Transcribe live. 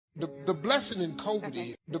The blessing in COVID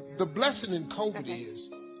is the blessing in COVID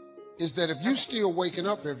is that if you still waking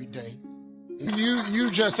up every day,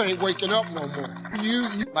 you just ain't waking up no more. You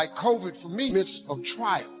like COVID for me, midst of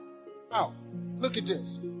trial. Now, look at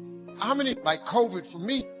this. How many like COVID for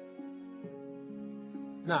me?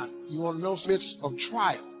 Now, you want to know midst of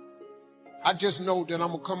trial? I just know that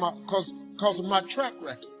I'm gonna come out because of my track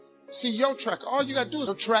record. See, your track, all you gotta do is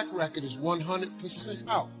your track record is 100%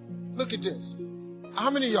 out. Look at this. How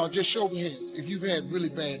many of y'all, just show me hands if you've had really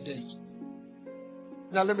bad days?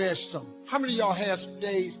 Now let me ask you something. How many of y'all had some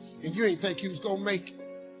days and you ain't think you was gonna make it?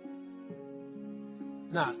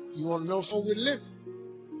 Now, you wanna know so we're living.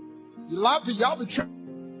 A lot of people, y'all been trying.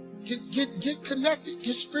 Get connected,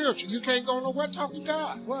 get spiritual. You can't go nowhere, talk to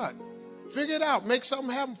God. What? Figure it out, make something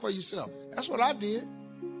happen for yourself. That's what I did.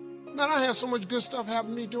 Man, I had so much good stuff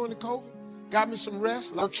happen to me during the COVID. Got me some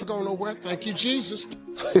rest. Don't go nowhere. Thank you, Jesus.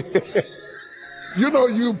 You know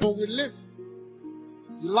you we're living.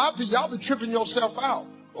 A lot of people, y'all been tripping yourself out.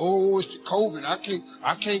 Oh, it's the COVID.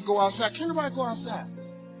 I can't go outside. Can't nobody go outside.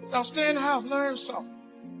 Y'all stay in the house, learn something.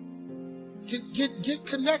 Get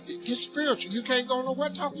connected, get spiritual. You can't go nowhere,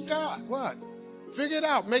 talk to God. What? Figure it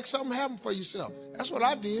out, make something happen for yourself. That's what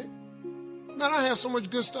I did. Man, I had so much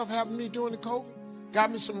good stuff happen to me during the COVID.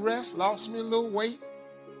 Got me some rest, lost me a little weight,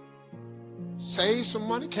 saved some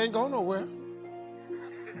money, can't go nowhere.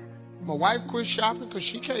 My wife quit shopping because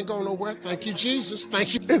she can't go nowhere. Thank you, Jesus.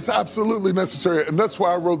 Thank you. It's absolutely necessary, and that's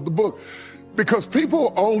why I wrote the book. Because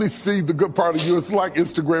people only see the good part of you. It's like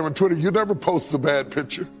Instagram and Twitter. You never post a bad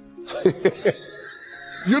picture.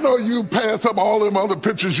 You know, you pass up all them other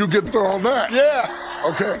pictures, you get thrown that.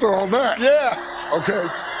 Yeah. Okay. Thrown that. Yeah. Okay.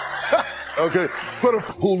 Okay. But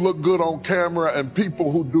who look good on camera and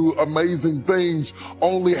people who do amazing things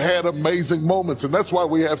only had amazing moments. And that's why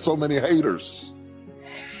we have so many haters.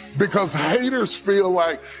 Because haters feel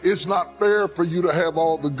like it's not fair for you to have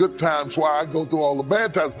all the good times while I go through all the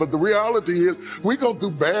bad times. But the reality is we go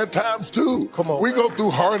through bad times too. Come on. We go through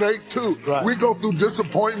heartache too. Right. We go through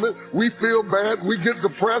disappointment. We feel bad. We get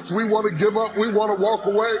depressed. We want to give up. We want to walk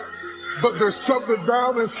away. But there's something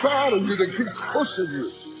down inside of you that keeps pushing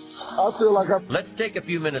you. I feel like Let's take a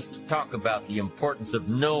few minutes to talk about the importance of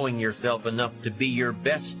knowing yourself enough to be your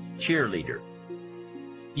best cheerleader.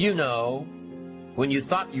 You know, when you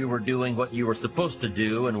thought you were doing what you were supposed to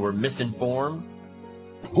do and were misinformed?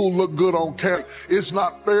 Who look good on camera. It's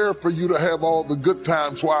not fair for you to have all the good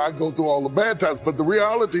times while I go through all the bad times. But the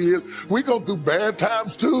reality is we go through bad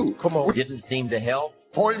times too. Come on. Didn't seem to help.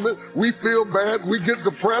 Appointment. We feel bad. We get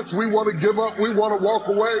depressed. We want to give up. We want to walk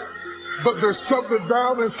away. But there's something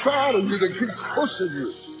down inside of you that keeps pushing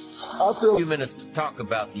you. I feel. A few minutes to talk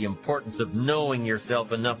about the importance of knowing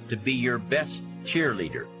yourself enough to be your best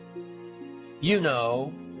cheerleader. You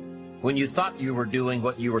know, when you thought you were doing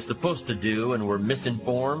what you were supposed to do and were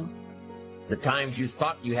misinformed, the times you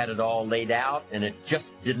thought you had it all laid out and it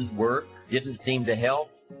just didn't work, didn't seem to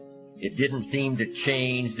help, it didn't seem to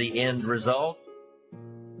change the end result.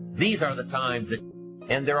 These are the times that,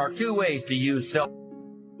 and there are two ways to use self.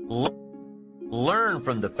 Learn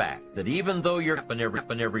from the fact that even though you're happen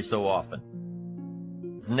every so often,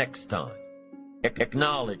 next time,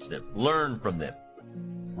 acknowledge them, learn from them,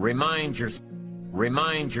 remind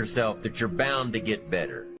yourself that you're bound to get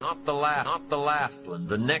better. Not the last one,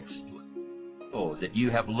 the next one. Oh, that you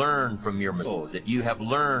have learned from your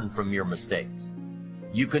mistakes.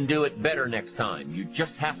 You can do it better next time. You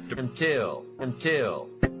just have to until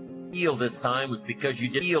heal this time was because you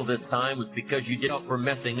did for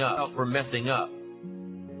messing up.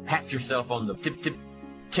 Pat yourself on the tip,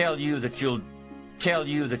 tell you that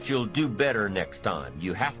you'll do better next time.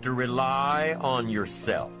 You have to rely on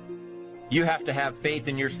yourself. You have to have faith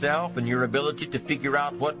in yourself and your ability to figure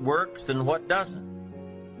out what works and what doesn't,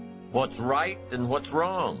 what's right and what's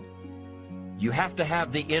wrong. You have to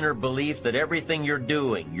have the inner belief that everything you're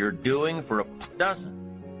doing for a doesn't,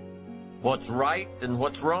 what's right and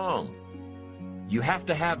what's wrong. You have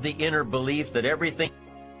to have the inner belief that everything.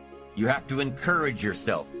 You have to encourage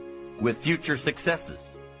yourself with future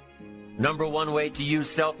successes. Number one way to use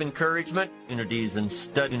self-encouragement, opportunities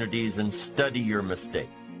and study your mistakes.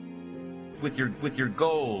 With your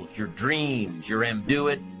goals, your dreams, do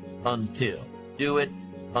it until.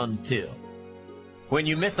 When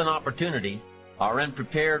you miss an opportunity, are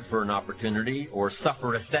unprepared for an opportunity, or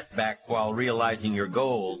suffer a setback while realizing your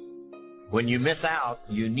goals, when you miss out,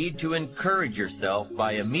 you need to encourage yourself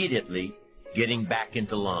by immediately getting back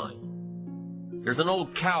into line. There's an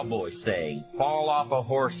old cowboy saying, fall off a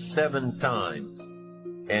horse 7 times,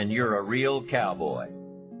 and you're a real cowboy.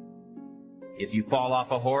 If you fall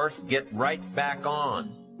off a horse, get right back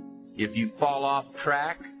on. If you fall off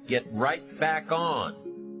track, get right back on.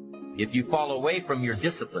 If you fall away from your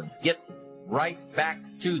disciplines, get right back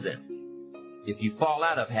to them. If you fall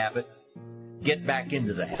out of habit, get back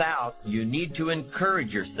into the habit. You need to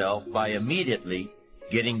encourage yourself by immediately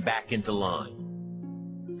getting back into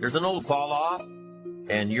line. There's an old fall off,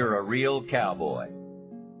 and you're a real cowboy.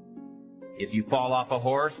 If you fall off a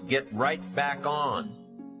horse, get right back on.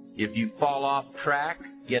 If you fall off track,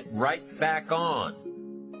 get right back on.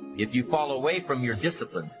 If you fall away from your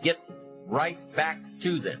disciplines, get right back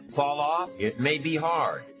to them. Fall off, it may be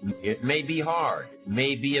hard. It may be hard. It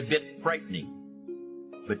may be a bit frightening.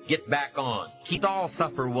 But get back on. Keep all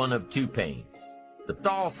suffer one of two pains. The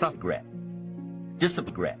all suffer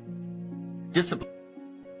regret. Discipline.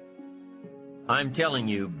 I'm telling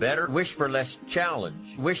you, better wish for less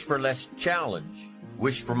challenge. Wish for less challenge.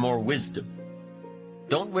 Wish for more wisdom.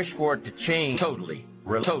 Don't wish for it to change totally.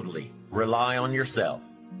 Rely on yourself.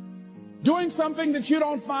 Doing something that you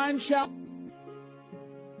don't find challenging.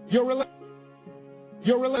 Does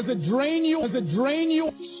it drain you? Does it drain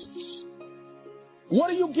you?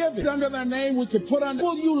 What are you giving? Under their name we could put under.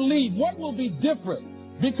 Will you lead? What will be different?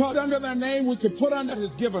 Because under their name we could put under what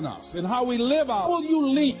has given us and how we live out. Will you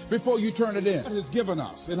lead before you turn it in? What has given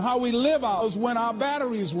us and how we live out is when our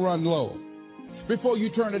batteries run low. Before you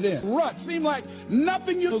turn it in. Rut. Seem like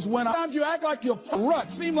nothing you do is when sometimes you act like you're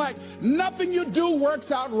rut. Seem like nothing you do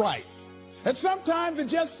works out right. And sometimes it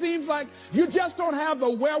just seems like you just don't have the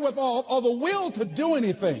wherewithal or the will to do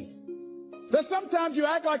anything. That sometimes you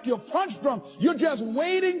act like you're punch drunk. You're just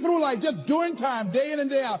wading through, like just doing time day in and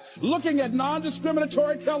day out, looking at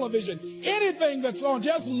non-discriminatory television, anything that's on,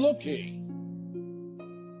 just looking.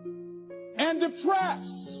 And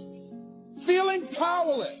depressed, feeling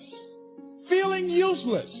powerless, feeling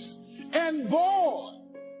useless, and bored.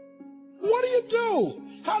 What do?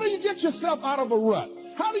 How do you get yourself out of a rut?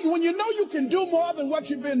 How do you, when you know you can do more than what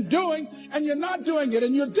you've been doing and you're not doing it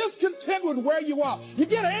and you're discontent with where you are, you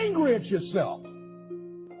get angry at yourself.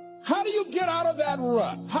 How do you get out of that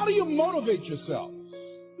rut? How do you motivate yourself?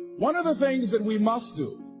 One of the things that we must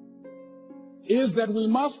do is that we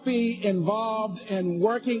must be involved in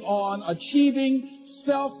working on achieving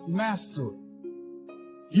self-mastery.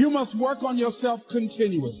 You must work on yourself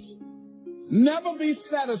continuously. Never be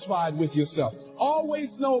satisfied with yourself.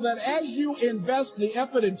 Always know that as you invest the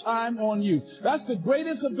effort and time on you, that's the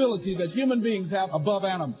greatest ability that human beings have above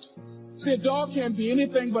animals. See, a dog can't be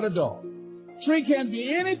anything but a dog. Tree can't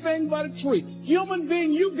be anything but a tree. Human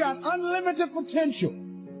being, you've got unlimited potential.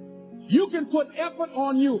 You can put effort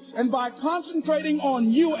on you, and by concentrating on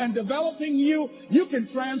you and developing you, you can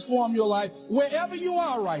transform your life wherever you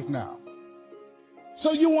are right now.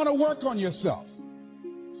 So you want to work on yourself.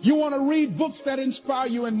 You want to read books that inspire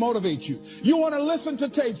you and motivate you. You want to listen to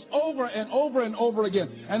tapes over and over and over again.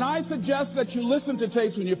 And I suggest that you listen to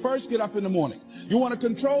tapes when you first get up in the morning. You want to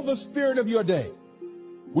control the spirit of your day.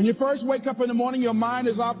 When you first wake up in the morning, your mind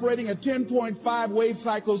is operating at 10.5 wave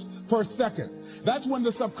cycles per second. That's when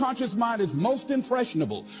the subconscious mind is most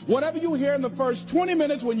impressionable. Whatever you hear in the first 20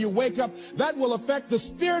 minutes when you wake up, that will affect the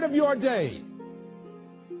spirit of your day.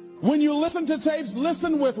 When you listen to tapes,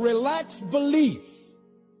 listen with relaxed belief.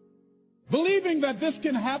 Believing that this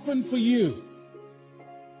can happen for you.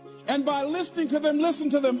 And by listening to them, listen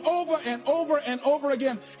to them over and over and over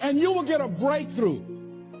again, and you will get a breakthrough.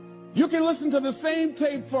 You can listen to the same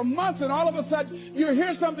tape for months, and all of a sudden, you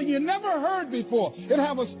hear something you never heard before. It'll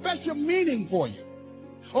have a special meaning for you.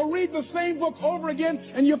 Or read the same book over again,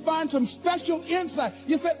 and you find some special insight.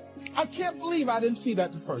 You said, I can't believe I didn't see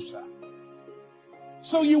that the first time.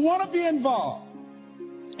 So you want to be involved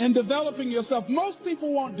in developing yourself. Most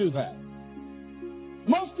people won't do that.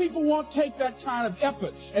 Most people won't take that kind of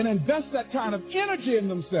effort and invest that kind of energy in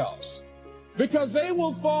themselves because they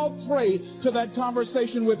will fall prey to that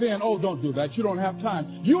conversation within. Oh, don't do that. You don't have time.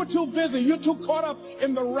 You're too busy. You're too caught up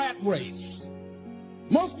in the rat race.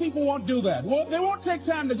 Most people won't do that. Well, they won't take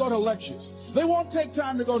time to go to lectures. They won't take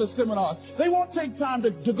time to go to seminars. They won't take time to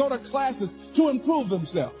go to classes to improve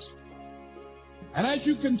themselves. And as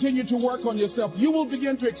you continue to work on yourself, you will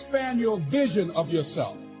begin to expand your vision of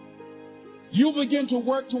yourself. You begin to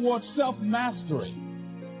work towards self-mastery,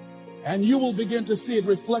 and you will begin to see it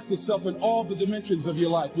reflect itself in all the dimensions of your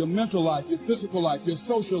life, your mental life, your physical life, your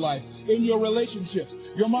social life, in your relationships,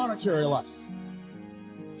 your monetary life.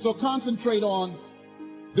 So concentrate on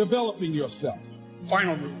developing yourself.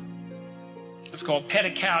 Final rule. It's called pet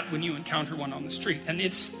a cat when you encounter one on the street. And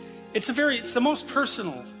it's the most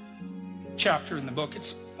personal chapter in the book.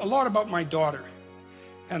 It's a lot about my daughter.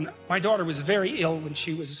 And my daughter was very ill when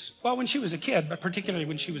she was a kid, but particularly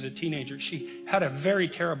when she was a teenager. She had a very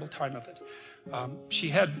terrible time of it. She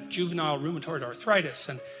had juvenile rheumatoid arthritis,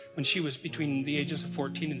 and when she was between the ages of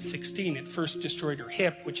 14 and 16, it first destroyed her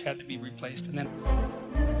hip, which had to be replaced, and then...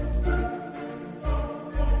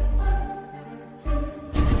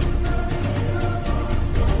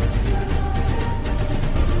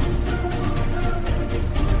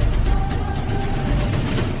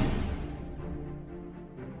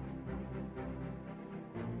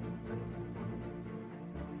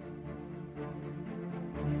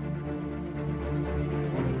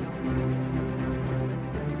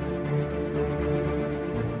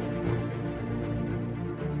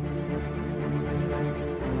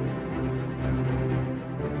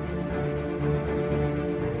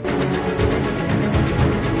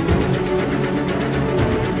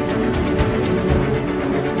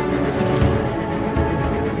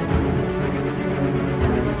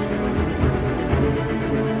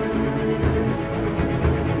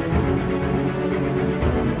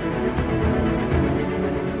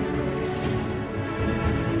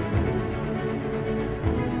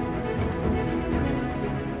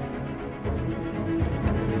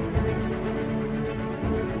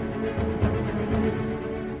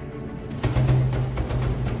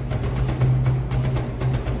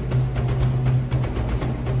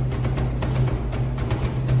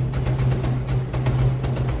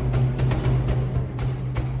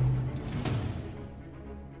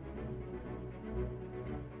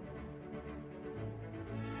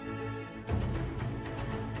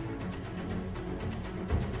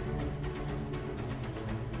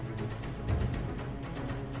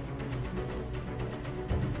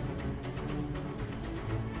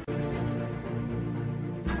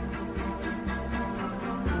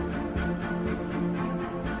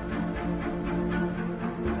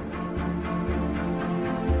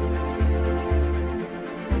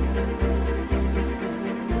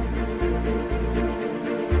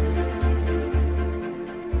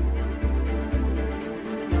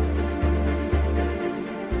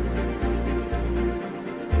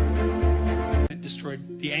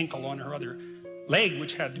 the ankle on her other leg,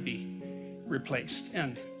 which had to be replaced.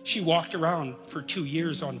 And she walked around for 2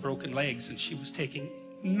 years on broken legs, and she was taking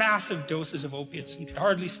massive doses of opiates and could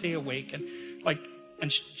hardly stay awake.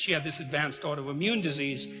 And she had this advanced autoimmune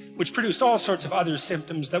disease, which produced all sorts of other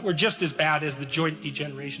symptoms that were just as bad as the joint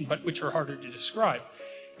degeneration, but which are harder to describe.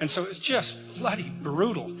 And so it's just bloody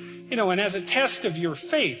brutal. You know, and as a test of your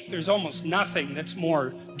faith, there's almost nothing that's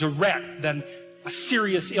more direct than a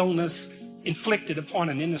serious illness inflicted upon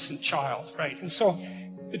an innocent child, right? And so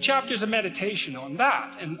the chapter's a meditation on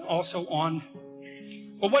that, and also on,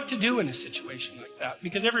 well, what to do in a situation like that,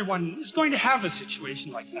 because everyone is going to have a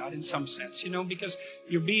situation like that in some sense, you know, because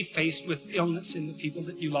you'll be faced with illness in the people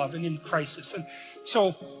that you love and in crisis. And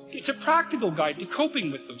so it's a practical guide to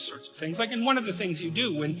coping with those sorts of things. Like, and one of the things you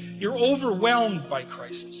do when you're overwhelmed by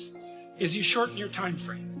crisis is you shorten your time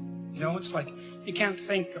frame. You know, it's like you can't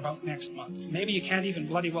think about next month. Maybe you can't even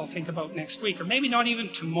bloody well think about next week, or maybe not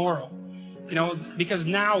even tomorrow. You know, because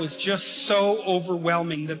now is just so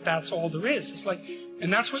overwhelming that that's all there is. It's like,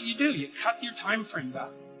 and that's what you do. You cut your time frame back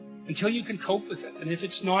until you can cope with it. And if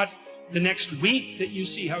it's not the next week that you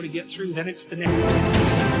see how to get through, then it's the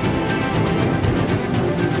next.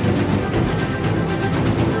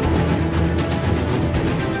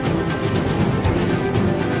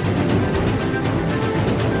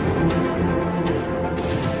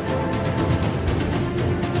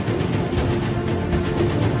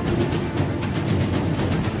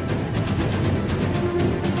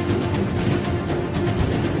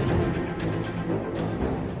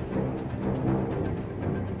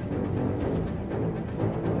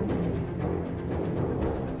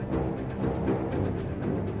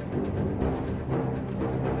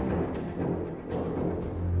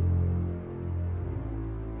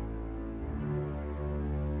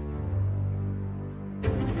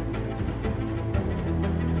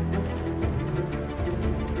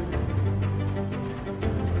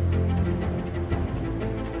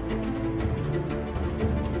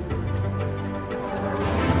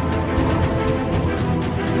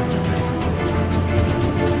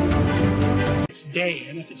 Day,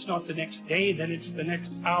 and if it's not the next day, then it's the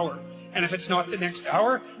next hour, and if it's not the next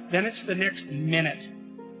hour, then it's the next minute.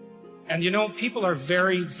 And you know, people are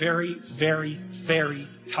very, very, very, very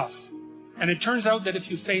tough, and it turns out that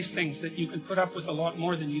if you face things, that you can put up with a lot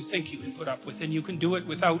more than you think you can put up with, and you can do it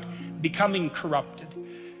without becoming corrupted.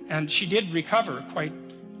 And she did recover quite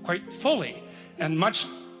fully, and much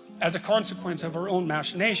as a consequence of her own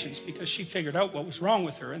machinations, because she figured out what was wrong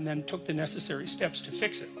with her and then took the necessary steps to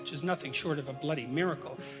fix it, which is nothing short of a bloody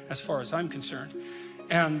miracle as far as I'm concerned.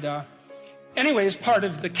 And Anyways, part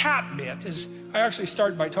of the cat bit is I actually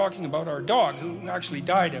start by talking about our dog, who actually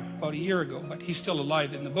died about a year ago, but he's still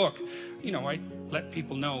alive in the book. You know, I let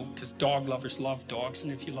people know, because dog lovers love dogs,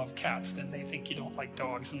 and if you love cats, then they think you don't like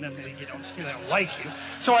dogs, and then they don't like you.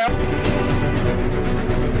 So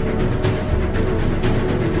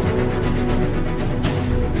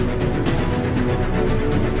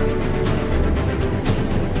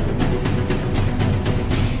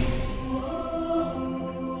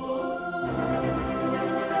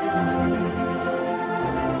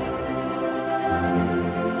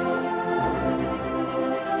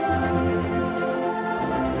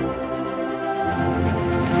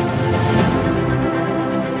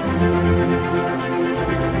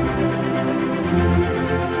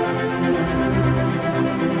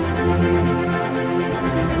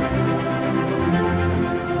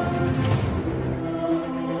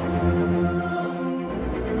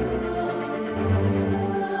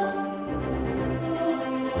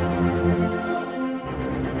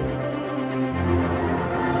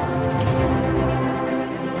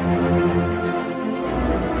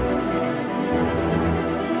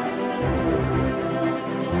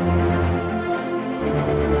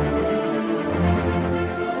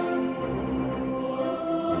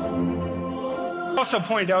also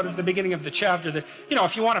point out at the beginning of the chapter that, you know,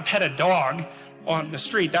 if you want to pet a dog on the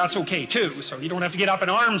street, that's okay too, so you don't have to get up in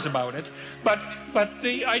arms about it. But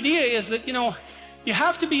the idea is that, you know, you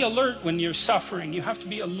have to be alert when you're suffering. You have to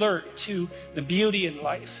be alert to the beauty in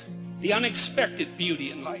life, the unexpected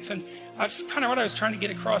beauty in life. And that's kind of what I was trying to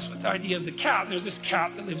get across with the idea of the cat. There's this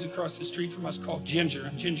cat that lives across the street from us called Ginger,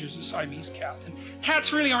 and Ginger's a Siamese cat. And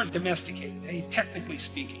cats really aren't domesticated, technically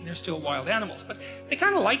speaking. They're still wild animals, but they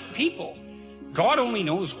kind of like people. God only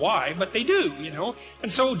knows why, but they do, you know. And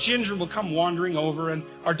so Ginger will come wandering over, and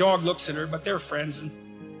our dog looks at her, but they're friends, and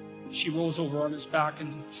she rolls over on his back,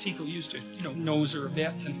 and Seiko used to, you know, nose her a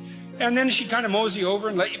bit. And then she'd kind of mosey over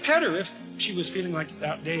and let you pet her if she was feeling like it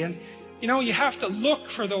that day. And, you know, you have to look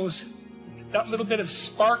for that little bit of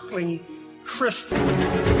sparkling crystal.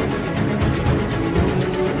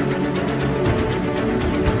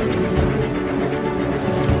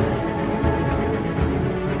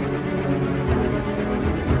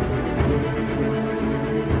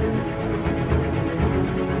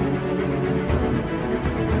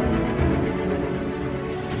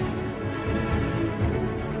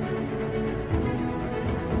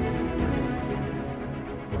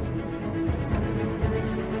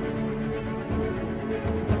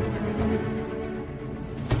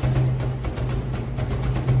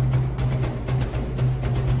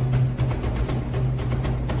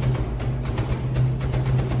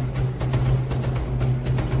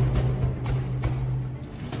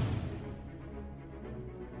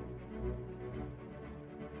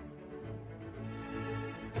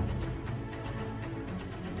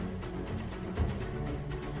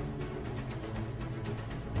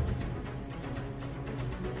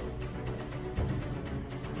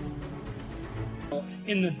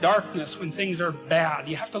 In the darkness, when things are bad,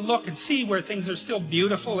 you have to look and see where things are still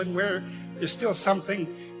beautiful and where there's still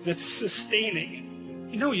something that's sustaining.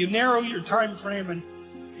 You know, you narrow your time frame and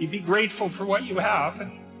you be grateful for what you have,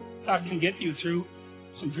 and that can get you through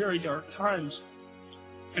some very dark times.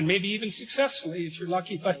 And maybe even successfully if you're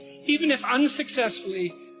lucky. But even if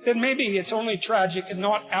unsuccessfully, then maybe it's only tragic and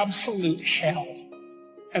not absolute hell.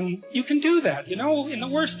 And you can do that, you know, in the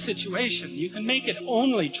worst situation. You can make it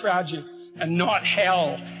only tragic and not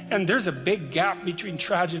hell. And there's a big gap between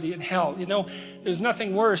tragedy and hell. You know, there's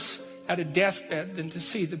nothing worse at a deathbed than to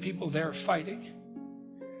see the people there fighting.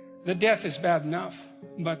 The death is bad enough,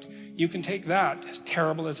 but you can take that, as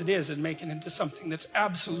terrible as it is, and make it into something that's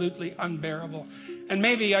absolutely unbearable. And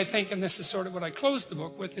maybe I think, and this is sort of what I closed the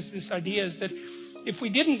book with, is this idea is that if we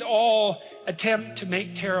didn't all attempt to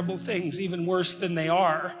make terrible things even worse than they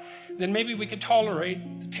are, then maybe we could tolerate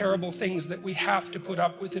the terrible things that we have to put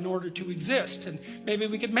up with in order to exist. And maybe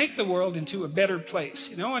we could make the world into a better place,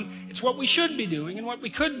 you know, and it's what we should be doing and what we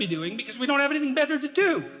could be doing because we don't have anything better to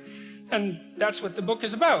do. And that's what the book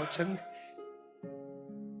is about. And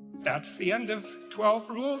that's the end of 12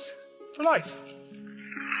 Rules for Life.